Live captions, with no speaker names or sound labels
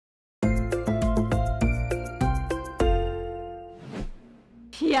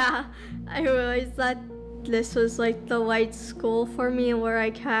Yeah, I realized that this was like the right school for me where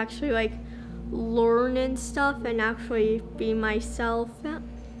I could actually like learn and stuff and actually be myself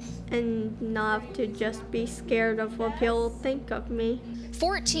and not have to just be scared of what people think of me.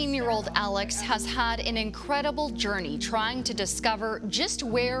 14-year-old Alex has had an incredible journey trying to discover just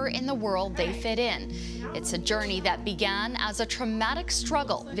where in the world they fit in. It's a journey that began as a traumatic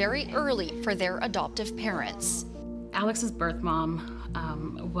struggle very early for their adoptive parents. Alex's birth mom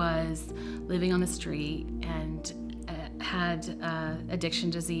was living on the street and had addiction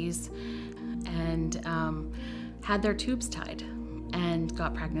disease and had their tubes tied and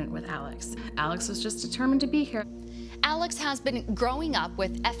got pregnant with Alex. Alex was just determined to be here. Alex has been growing up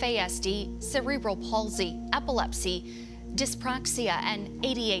with FASD, cerebral palsy, epilepsy, dyspraxia, and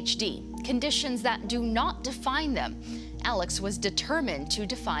ADHD, conditions that do not define them. Alex was determined to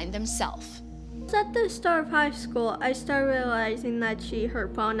define themselves. At the start of high school, I started realizing that she, her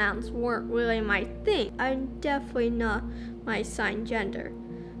pronouns weren't really my thing. I'm definitely not my assigned gender.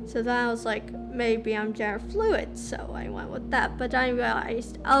 So then I was like, maybe I'm gender fluid, so I went with that. But I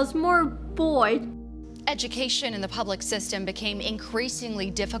realized I was more boy. Education in the public system became increasingly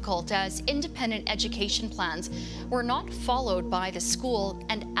difficult as independent education plans were not followed by the school,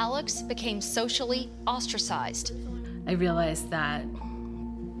 and Alex became socially ostracized. I realized that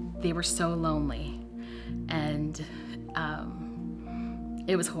they were so lonely, and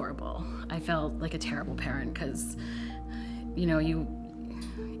it was horrible. I felt like a terrible parent because, you know, you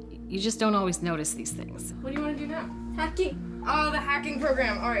just don't always notice these things. What do you want to do now? Hacking. Oh, the hacking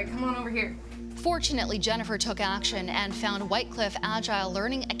program. All right, come on over here. Fortunately, Jennifer took action and found Whitecliff Agile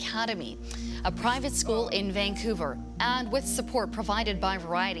Learning Academy, a private school in Vancouver. And with support provided by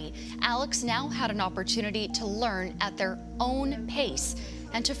Variety, Alex now had an opportunity to learn at their own pace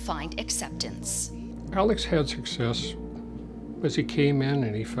and to find acceptance. Alex had success as he came in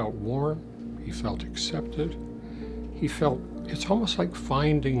and he felt warm, he felt accepted, he felt, it's almost like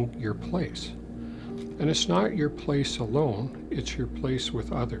finding your place. And it's not your place alone, it's your place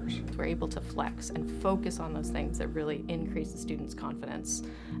with others. We're able to flex and focus on those things that really increase the students' confidence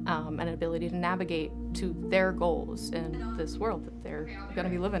and an ability to navigate to their goals in this world that they're going to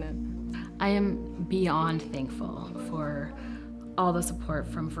be living in. I am beyond thankful for all the support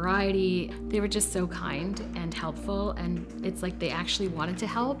from Variety. They were just so kind and helpful, and it's like they actually wanted to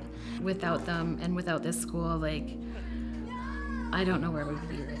help. Without them and without this school, like, I don't know where we would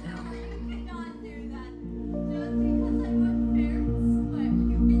be right now.